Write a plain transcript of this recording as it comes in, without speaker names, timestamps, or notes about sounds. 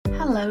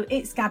Hello,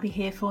 it's Gabby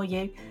here for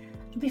you.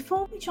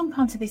 Before we jump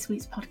onto this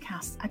week's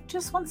podcast, I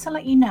just want to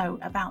let you know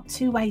about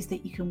 2 ways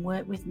that you can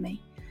work with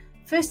me.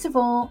 First of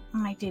all,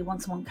 I do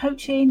one-to-one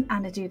coaching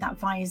and I do that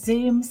via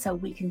Zoom, so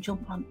we can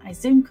jump on a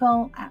Zoom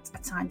call at a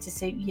time to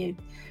suit you.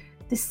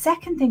 The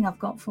second thing I've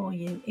got for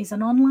you is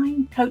an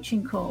online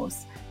coaching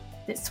course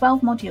that's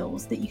 12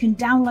 modules that you can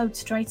download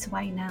straight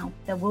away now.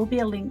 There will be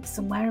a link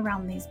somewhere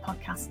around these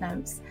podcast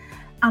notes.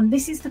 And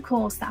this is the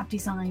course that I've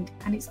designed,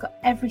 and it's got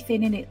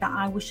everything in it that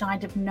I wish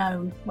I'd have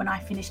known when I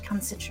finished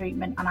cancer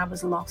treatment and I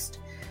was lost.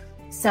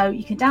 So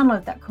you can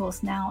download that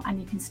course now and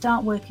you can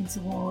start working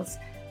towards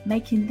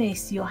making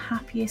this your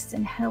happiest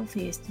and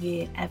healthiest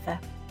year ever.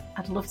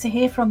 I'd love to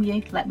hear from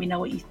you. Let me know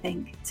what you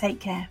think. Take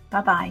care.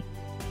 Bye-bye.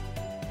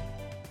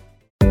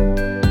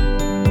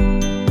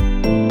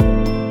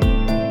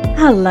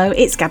 Hello,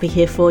 it's Gabby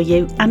here for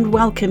you, and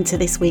welcome to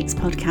this week's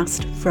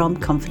podcast from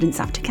Confidence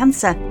After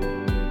Cancer.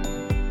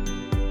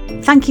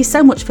 Thank you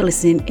so much for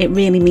listening. It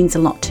really means a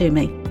lot to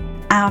me.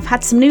 I've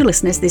had some new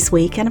listeners this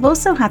week, and I've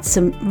also had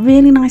some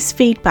really nice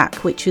feedback,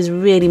 which was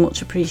really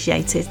much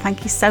appreciated.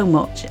 Thank you so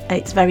much.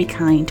 It's very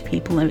kind,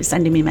 people that are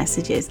sending me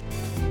messages.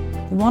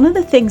 One of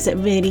the things that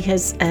really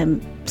has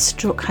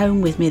struck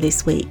home with me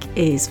this week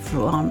is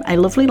from a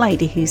lovely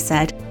lady who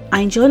said,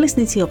 I enjoy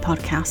listening to your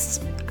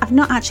podcasts. I've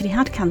not actually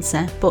had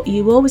cancer, but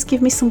you always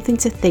give me something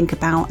to think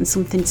about and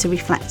something to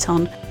reflect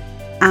on.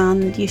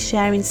 And you're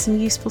sharing some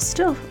useful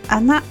stuff,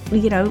 and that,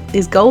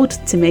 is gold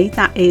to me.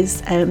 That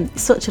is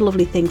such a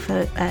lovely thing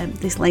for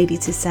this lady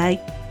to say.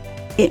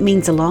 It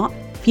means a lot.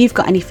 If you've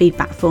got any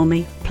feedback for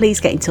me, please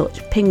get in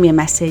touch, ping me a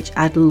message.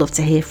 I'd love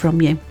to hear from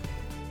you.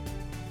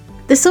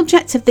 The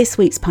subject of this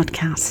week's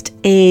podcast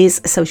is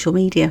social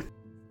media.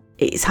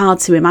 It's hard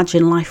to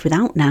imagine life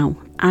without now,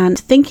 and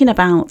thinking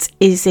about,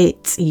 is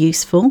it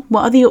useful?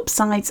 What are the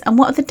upsides and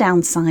what are the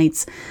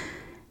downsides?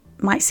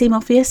 Might seem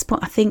obvious,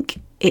 but I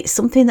think it's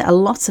something that a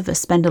lot of us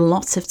spend a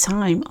lot of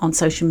time on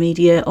social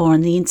media or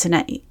on the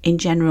internet in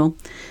general.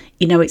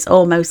 It's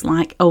almost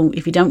like,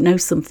 if you don't know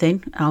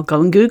something, I'll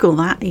go and Google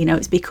that.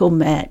 It's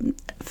become,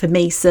 for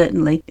me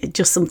certainly,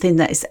 just something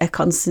that is a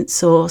constant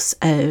source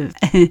of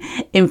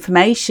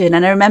information.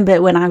 And I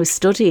remember when I was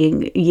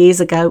studying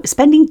years ago,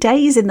 spending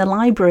days in the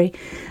library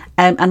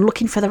and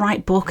looking for the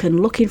right book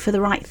and looking for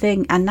the right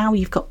thing. And now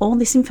you've got all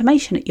this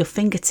information at your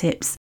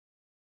fingertips.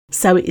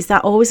 So is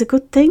that always a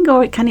good thing,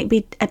 or can it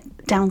be a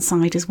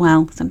downside as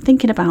well? So I'm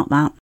thinking about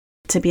that.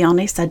 To be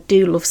honest, I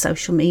do love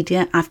social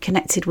media. I've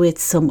connected with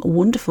some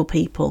wonderful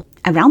people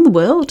around the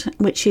world,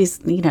 which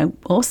is,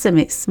 awesome.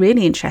 It's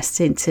really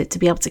interesting to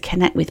be able to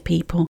connect with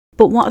people.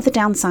 But what are the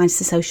downsides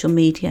to social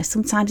media?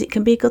 Sometimes it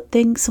can be a good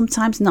thing,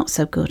 sometimes not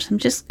so good. I'm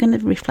just going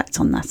to reflect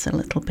on that a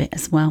little bit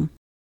as well.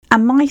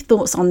 And my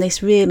thoughts on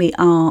this really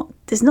are,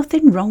 there's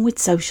nothing wrong with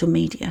social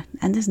media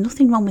and there's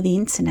nothing wrong with the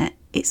internet.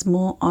 It's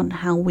more on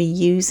how we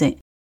use it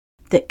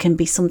that can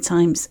be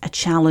sometimes a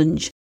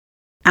challenge,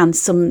 and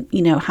some,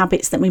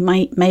 habits that we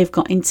may have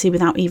got into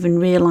without even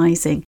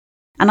realising.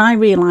 And I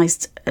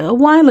realised a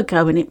while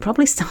ago, and it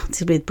probably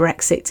started with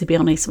Brexit, to be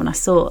honest, when I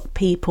saw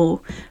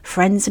people,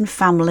 friends and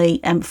family,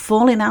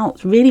 falling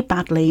out really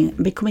badly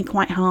and becoming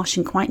quite harsh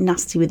and quite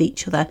nasty with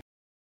each other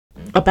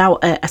about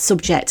a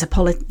subject,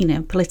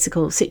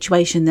 political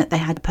situation that they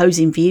had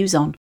opposing views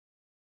on.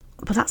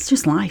 But that's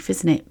just life,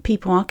 isn't it?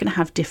 People are going to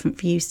have different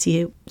views to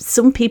you.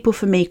 Some people,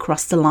 for me,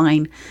 crossed the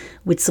line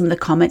with some of the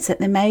comments that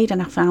they made,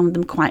 and I found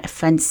them quite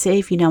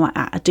offensive.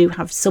 I do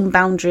have some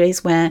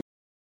boundaries where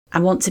I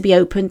want to be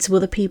open to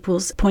other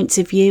people's points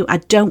of view. I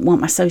don't want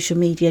my social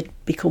media to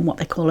become what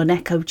they call an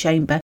echo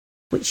chamber,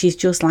 which is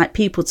just like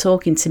people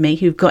talking to me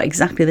who've got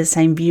exactly the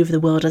same view of the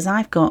world as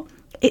I've got.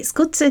 It's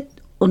good to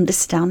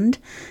understand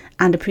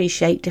and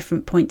appreciate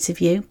different points of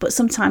view, but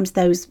sometimes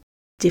those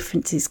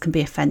differences can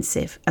be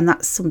offensive, and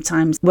that's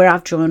sometimes where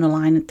I've drawn a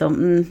line and thought,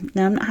 no,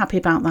 I'm not happy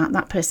about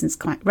that person's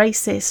quite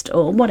racist,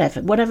 or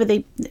whatever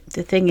the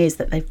thing is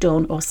that they've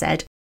done or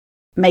said.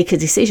 Make a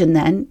decision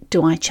then.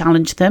 Do I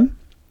challenge them?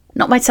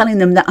 Not by telling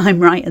them that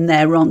I'm right and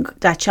they're wrong.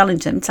 Do I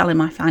challenge them, tell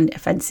them I find it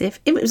offensive?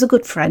 If it was a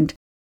good friend,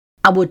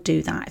 I would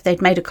do that. If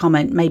they'd made a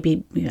comment, maybe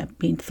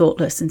been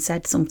thoughtless and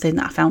said something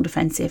that I found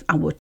offensive, I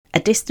would. A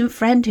distant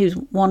friend who's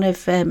one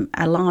of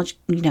a large,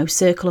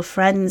 circle of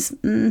friends,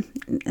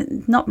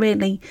 not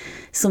really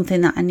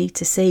something that I need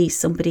to see.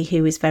 Somebody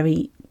who is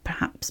very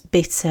perhaps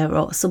bitter,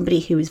 or somebody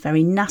who is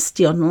very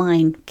nasty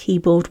online,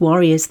 keyboard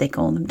warriors they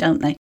call them,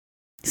 don't they?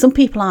 Some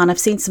people are, and I've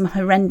seen some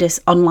horrendous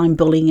online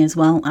bullying as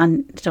well,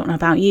 and I don't know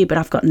about you, but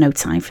I've got no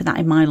time for that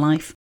in my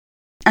life.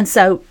 And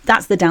so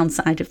that's the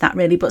downside of that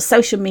really. But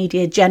social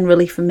media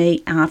generally for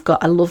me, I've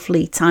got a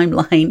lovely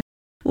timeline,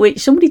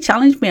 which somebody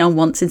challenged me on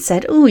once and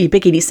said, you're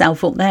bigging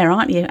yourself up there,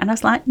 aren't you? And I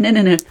was like,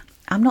 no.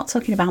 I'm not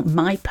talking about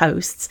my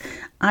posts.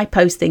 I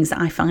post things that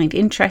I find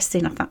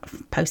interesting. I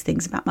post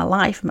things about my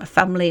life, my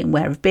family, and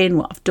where I've been,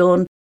 what I've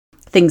done,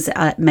 things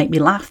that make me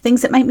laugh,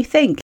 things that make me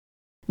think.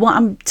 What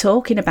I'm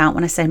talking about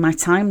when I say my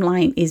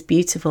timeline is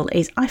beautiful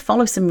is I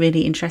follow some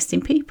really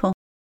interesting people.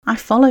 I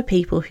follow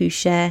people who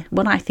share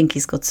what I think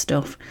is good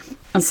stuff.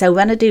 And so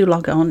when I do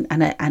log on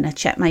and I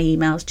check my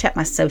emails, check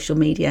my social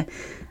media,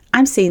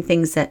 I'm seeing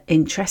things that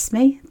interest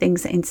me,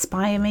 things that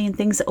inspire me, and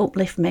things that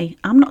uplift me.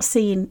 I'm not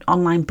seeing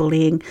online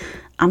bullying.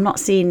 I'm not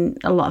seeing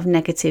a lot of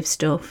negative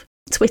stuff.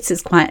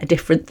 Twitter's quite a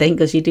different thing,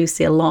 because you do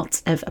see a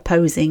lot of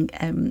opposing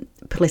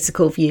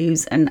political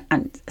views, and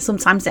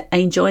sometimes I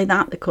enjoy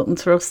that. They cut and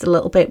thrust a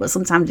little bit, but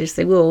sometimes I just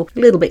think, well, a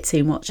little bit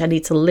too much. I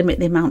need to limit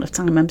the amount of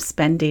time I'm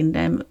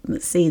spending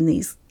seeing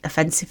these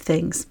offensive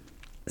things.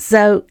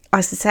 So,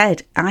 as I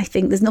said, I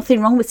think there's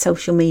nothing wrong with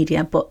social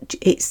media, but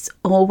it's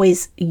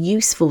always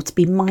useful to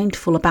be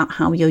mindful about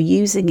how you're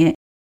using it.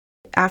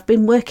 I've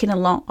been working a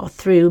lot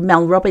through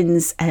Mel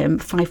Robbins'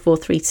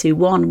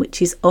 54321,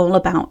 which is all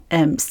about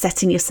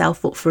setting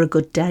yourself up for a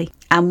good day.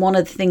 And one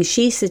of the things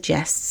she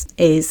suggests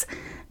is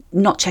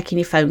not checking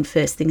your phone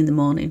first thing in the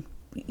morning.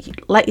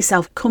 Let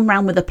yourself come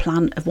round with a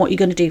plan of what you're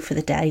going to do for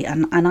the day.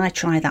 And I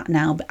try that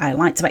now. But I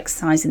like to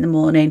exercise in the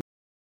morning.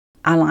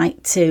 I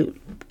like to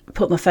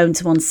put my phone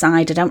to one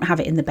side. I don't have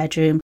it in the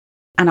bedroom.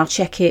 And I'll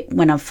check it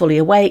when I'm fully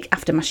awake.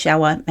 After my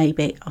shower,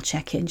 maybe I'll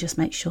check it and just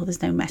make sure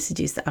there's no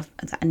messages that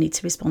I need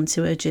to respond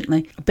to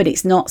urgently. But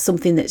it's not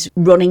something that's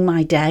running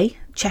my day.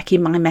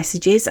 Checking my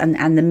messages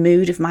and the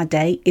mood of my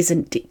day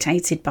isn't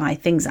dictated by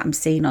things that I'm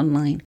seeing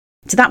online.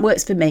 So that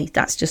works for me.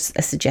 That's just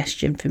a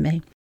suggestion for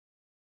me.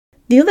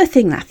 The other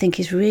thing that I think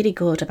is really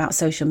good about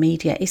social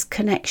media is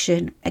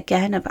connection.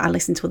 Again, I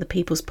listen to other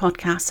people's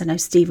podcasts. I know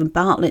Stephen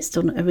Bartlett's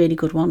done a really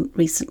good one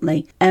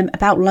recently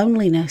about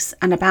loneliness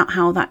and about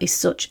how that is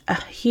such a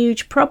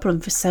huge problem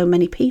for so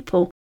many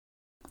people.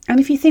 And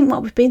if you think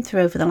what we've been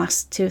through over the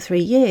last 2 or 3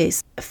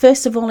 years,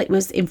 first of all, it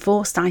was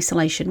enforced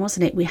isolation,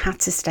 wasn't it? We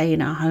had to stay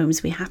in our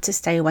homes. We had to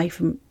stay away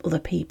from other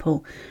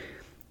people.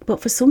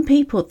 But for some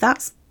people,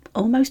 that's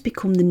almost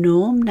become the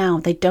norm now.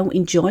 They don't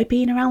enjoy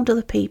being around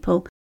other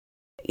people.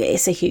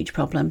 It's a huge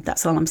problem.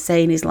 That's all I'm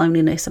saying is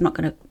loneliness. I'm not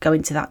going to go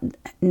into that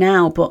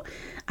now, but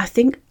I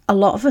think a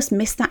lot of us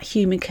miss that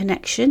human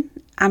connection,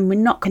 and we're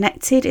not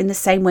connected in the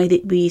same way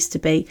that we used to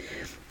be.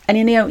 And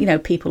you know,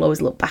 people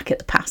always look back at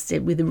the past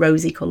with the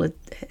rosy-coloured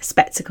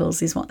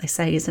spectacles, is what they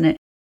say, isn't it?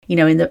 You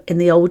know, in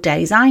the old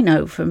days, I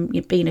know from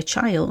being a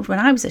child, when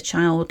I was a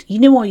child, you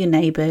knew all your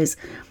neighbours.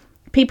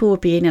 People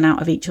would be in and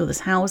out of each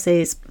other's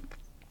houses,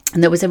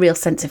 and there was a real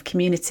sense of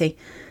community.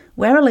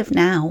 Where I live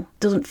now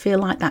doesn't feel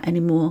like that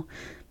anymore.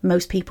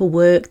 Most people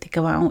work, they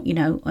go out,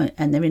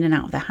 and they're in and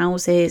out of their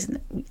houses,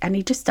 and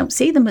you just don't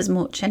see them as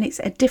much, and it's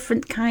a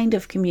different kind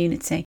of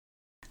community.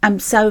 And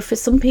so for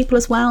some people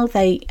as well,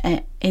 they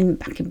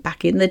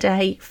back in the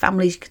day,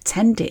 families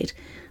tended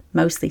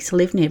mostly to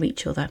live near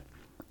each other.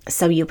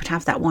 So you would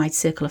have that wide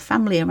circle of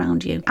family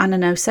around you. And I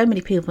know so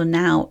many people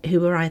now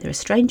who are either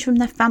estranged from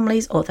their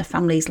families, or their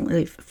families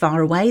live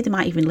far away. They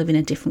might even live in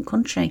a different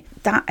country.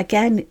 That,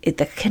 again,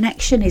 the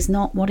connection is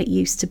not what it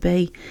used to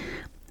be.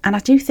 And I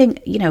do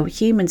think,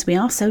 humans, we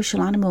are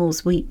social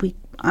animals.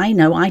 I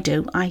know I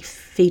do. I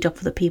feed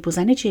off other people's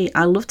energy.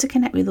 I love to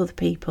connect with other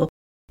people.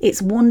 It's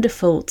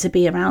wonderful to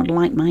be around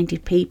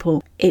like-minded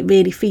people. It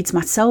really feeds my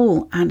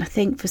soul. And I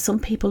think for some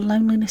people,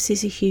 loneliness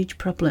is a huge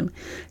problem.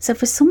 So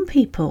for some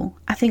people,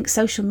 I think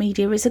social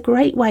media is a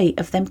great way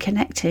of them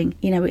connecting.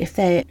 If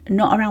they're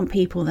not around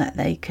people that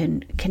they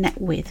can connect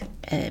with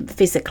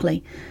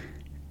physically,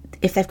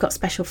 if they've got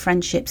special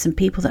friendships and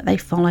people that they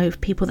follow,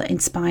 people that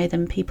inspire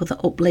them, people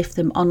that uplift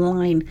them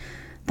online,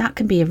 that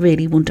can be a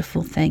really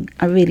wonderful thing.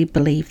 I really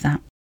believe that.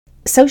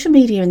 Social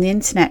media and the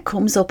internet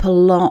comes up a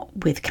lot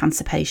with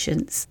cancer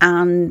patients,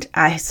 and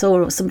I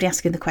saw somebody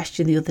asking the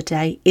question the other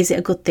day, is it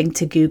a good thing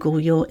to Google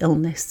your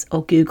illness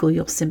or Google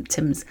your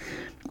symptoms?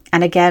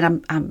 And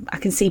again, I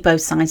can see both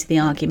sides of the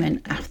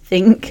argument. I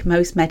think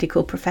most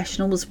medical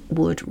professionals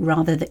would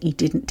rather that you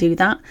didn't do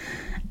that,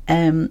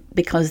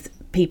 because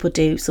people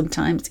do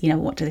sometimes,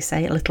 what do they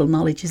say? A little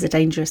knowledge is a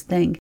dangerous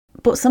thing.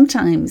 But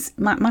sometimes,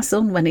 my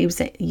son, when he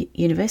was at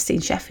university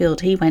in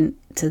Sheffield, he went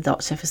to the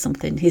doctor for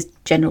something, his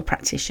general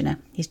practitioner,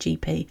 his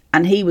GP,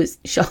 and he was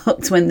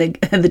shocked when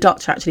the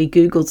doctor actually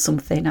Googled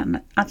something.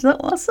 And I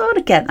thought, well, I sort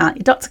of get that.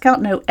 Your doctor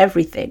can't know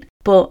everything,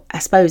 but I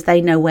suppose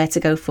they know where to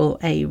go for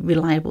a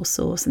reliable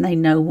source, and they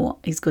know what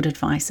is good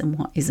advice and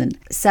what isn't.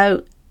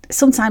 So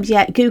sometimes,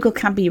 Google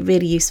can be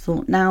really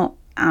useful. Now,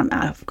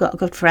 I've got a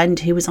good friend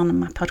who was on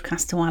my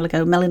podcast a while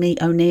ago,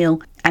 Melanie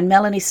O'Neill, and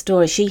Melanie's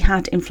story, she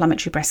had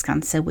inflammatory breast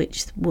cancer,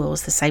 which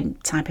was the same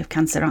type of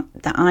cancer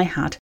that I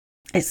had.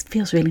 It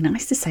feels really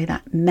nice to say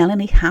that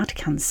Melanie had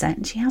cancer,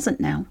 and she hasn't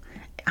now,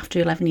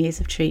 after 11 years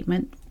of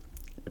treatment.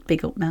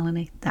 Big up,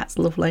 Melanie. That's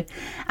lovely.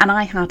 And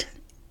I had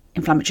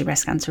inflammatory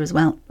breast cancer as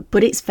well,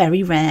 but it's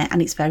very rare and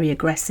it's very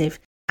aggressive.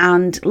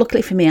 And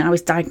luckily for me, I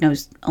was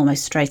diagnosed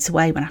almost straight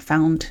away when I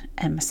found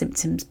my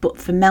symptoms. But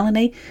for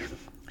Melanie,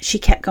 she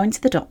kept going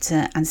to the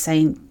doctor and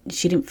saying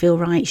she didn't feel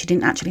right. She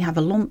didn't actually have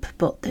a lump,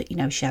 but that,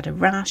 she had a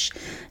rash.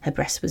 Her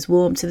breast was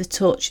warm to the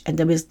touch. And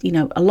there was,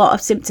 a lot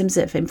of symptoms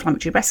of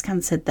inflammatory breast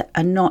cancer that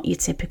are not your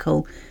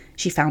typical,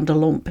 she found a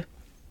lump.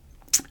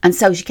 And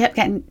so she kept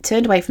getting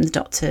turned away from the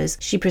doctors.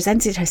 She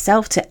presented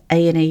herself to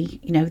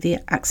A&E, the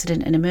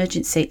accident and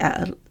emergency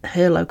at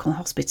her local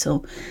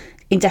hospital.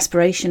 in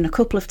desperation a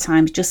couple of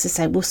times just to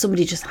say, will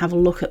somebody just have a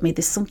look at me?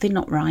 There's something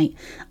not right.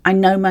 I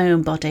know my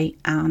own body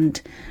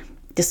and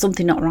there's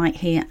something not right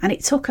here. And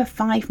it took her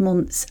 5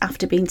 months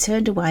after being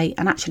turned away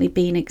and actually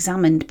being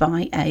examined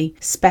by a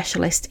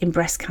specialist in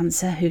breast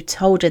cancer who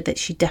told her that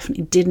she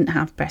definitely didn't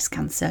have breast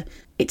cancer.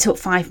 It took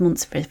 5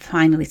 months for her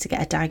finally to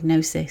get a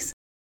diagnosis.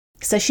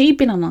 So she'd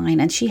been online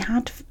and she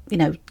had,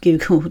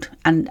 Googled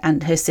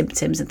and her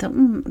symptoms and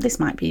thought, this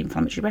might be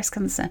inflammatory breast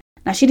cancer.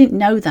 Now, she didn't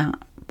know that.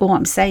 But what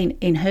I'm saying,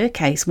 in her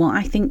case, what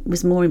I think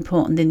was more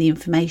important than the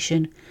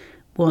information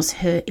was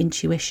her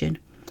intuition.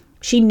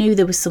 She knew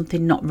there was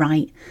something not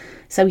right.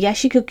 So yes,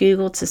 she could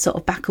Google to sort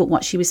of back up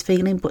what she was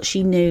feeling, but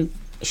she knew,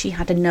 she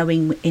had a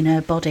knowing in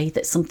her body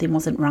that something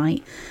wasn't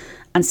right.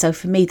 And so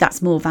for me,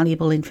 that's more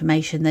valuable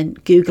information than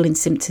Googling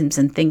symptoms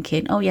and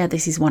thinking, oh yeah,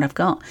 this is what I've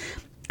got.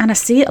 And I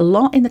see it a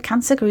lot in the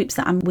cancer groups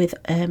that I'm with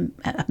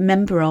a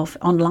member of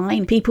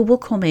online. People will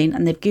come in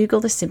and they've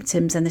Googled the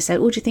symptoms and they say,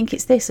 oh, do you think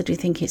it's this or do you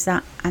think it's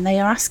that? And they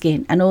are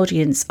asking an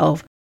audience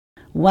of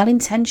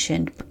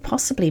well-intentioned but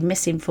possibly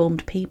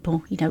misinformed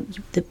people.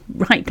 The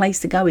right place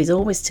to go is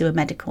always to a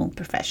medical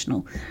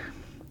professional.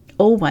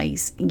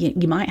 Always.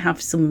 You might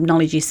have some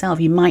knowledge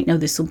yourself. You might know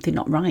there's something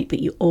not right,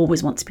 but you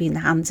always want to be in the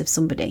hands of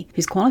somebody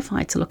who's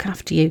qualified to look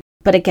after you.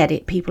 But I get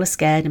it, people are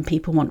scared and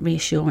people want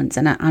reassurance,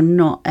 and I'm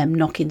not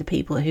knocking the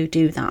people who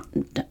do that,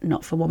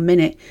 not for 1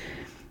 minute.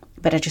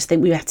 But I just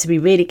think we have to be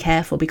really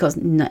careful, because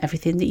not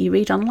everything that you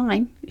read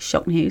online,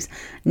 shock news,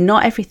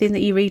 not everything that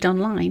you read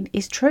online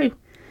is true.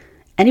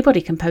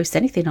 Anybody can post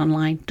anything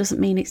online, doesn't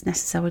mean it's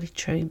necessarily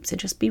true. So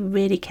just be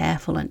really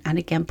careful and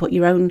again, put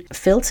your own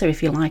filter,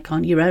 if you like,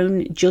 on your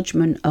own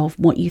judgment of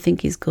what you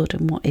think is good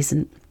and what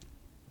isn't.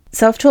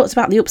 So I've talked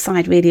about the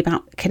upside, really,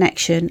 about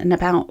connection and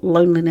about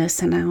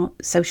loneliness and how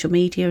social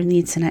media and the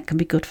internet can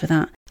be good for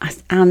that.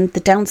 And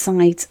the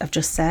downsides I've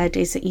just said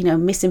is that,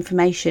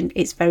 misinformation,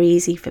 it's very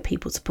easy for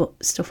people to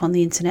put stuff on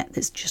the internet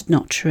that's just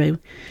not true.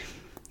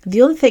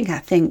 The other thing I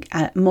think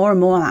more and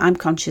more that I'm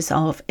conscious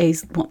of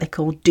is what they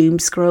call doom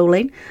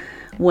scrolling,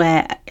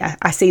 where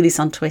I see this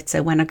on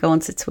Twitter when I go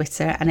onto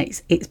Twitter and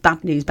it's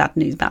bad news, bad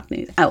news, bad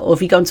news. Or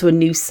if you go onto a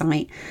news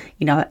site,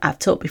 I've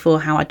talked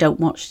before how I don't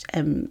watch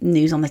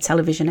news on the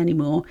television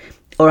anymore,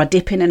 or I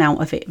dip in and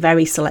out of it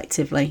very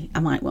selectively.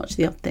 I might watch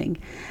the odd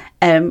thing.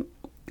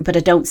 But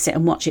I don't sit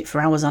and watch it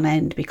for hours on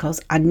end, because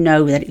I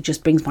know that it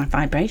just brings my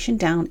vibration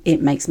down.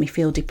 It makes me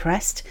feel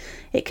depressed.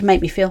 It can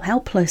make me feel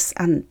helpless,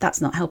 and that's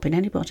not helping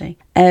anybody.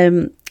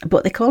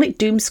 But they call it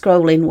doom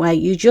scrolling, where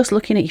you're just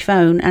looking at your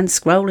phone and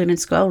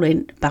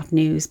scrolling. Bad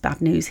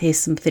news. Here's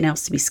something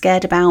else to be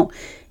scared about.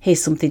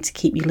 Here's something to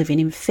keep you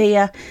living in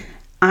fear.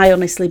 I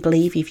honestly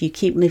believe if you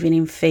keep living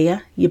in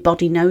fear, your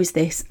body knows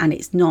this, and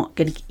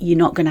you're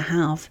not going to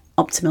have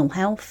optimal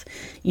health.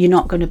 You're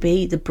not going to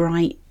be the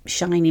bright,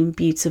 shining,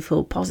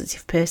 beautiful,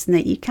 positive person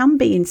that you can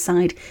be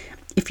inside.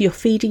 If you're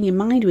feeding your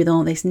mind with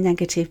all this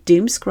negative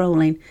doom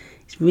scrolling,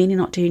 it's really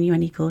not doing you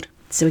any good.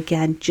 So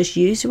again, just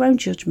use your own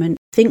judgment.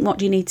 Think, what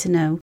do you need to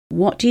know?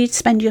 What do you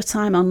spend your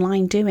time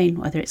online doing,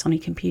 whether it's on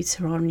your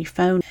computer or on your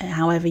phone,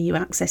 however you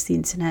access the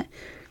internet?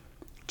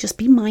 Just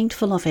be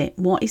mindful of it.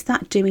 What is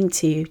that doing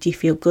to you? Do you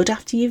feel good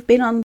after you've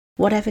been on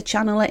whatever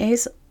channel it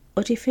is?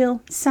 Or do you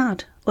feel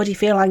sad? Or do you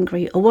feel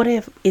angry? Or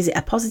whatever? Is it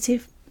a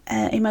positive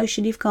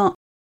emotion you've got?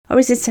 Or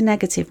is it a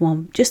negative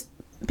one? Just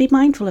be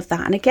mindful of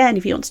that. And again,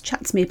 if you want to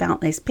chat to me about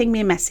this, ping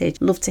me a message.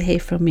 Love to hear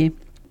from you.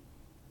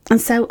 And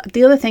so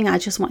the other thing I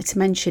just wanted to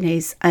mention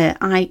is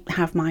I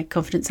have my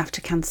Confidence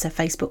After Cancer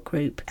Facebook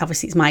group.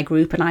 Obviously, it's my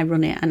group and I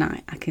run it, and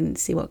I can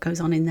see what goes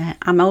on in there.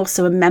 I'm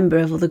also a member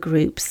of other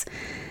groups.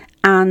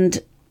 And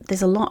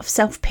there's a lot of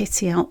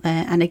self-pity out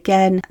there. And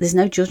again, there's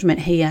no judgment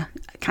here.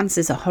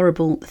 Cancer's a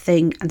horrible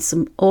thing, and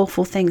some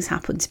awful things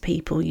happen to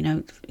people,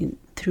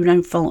 through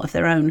no fault of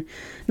their own.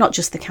 Not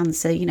just the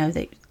cancer,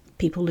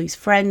 people lose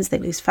friends, they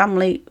lose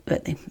family,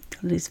 but they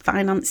lose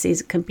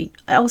finances. It can be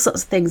all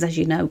sorts of things, as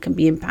you know, can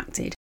be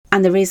impacted.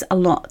 And there is a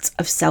lot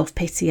of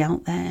self-pity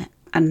out there,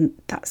 and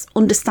that's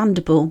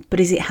understandable, but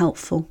is it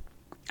helpful?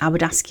 I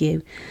would ask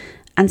you.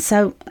 And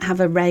so have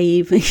a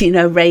rave,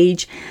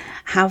 rage,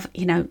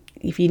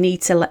 if you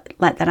need to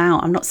let that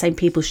out. I'm not saying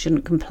people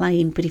shouldn't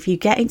complain, but if you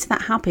get into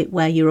that habit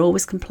where you're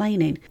always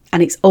complaining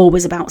and it's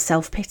always about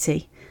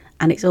self-pity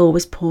and it's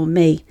always poor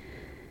me,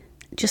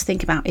 just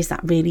think about, is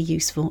that really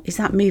useful? Is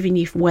that moving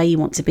you from where you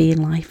want to be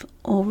in life?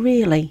 Or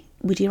really,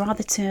 would you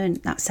rather turn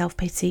that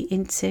self-pity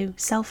into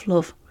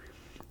self-love?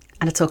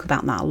 And I talk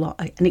about that a lot.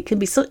 And it can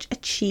be such a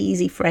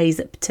cheesy phrase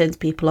that turns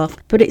people off.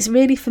 But it's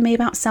really, for me,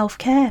 about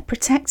self-care,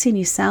 protecting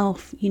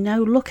yourself.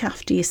 Look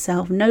after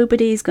yourself.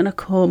 Nobody is going to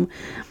come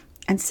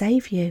and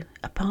save you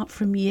apart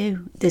from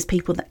you. There's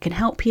people that can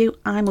help you.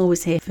 I'm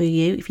always here for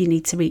you if you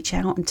need to reach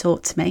out and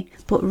talk to me.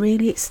 But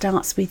really, it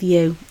starts with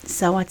you.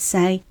 So I'd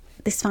say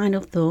this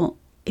final thought: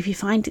 if you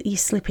find that you're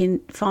slipping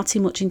far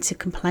too much into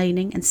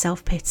complaining and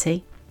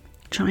self-pity,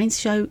 try and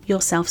show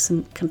yourself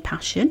some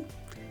compassion.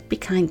 Be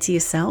kind to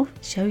yourself.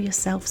 Show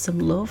yourself some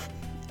love.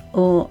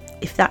 Or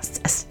if that's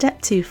a step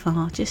too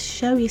far, just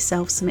show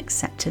yourself some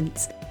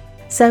acceptance.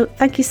 So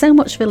thank you so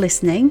much for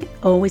listening.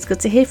 Always good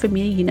to hear from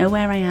you. You know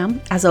where I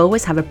am. As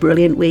always, have a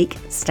brilliant week.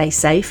 Stay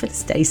safe and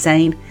stay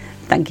sane.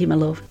 Thank you, my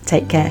love.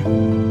 Take care.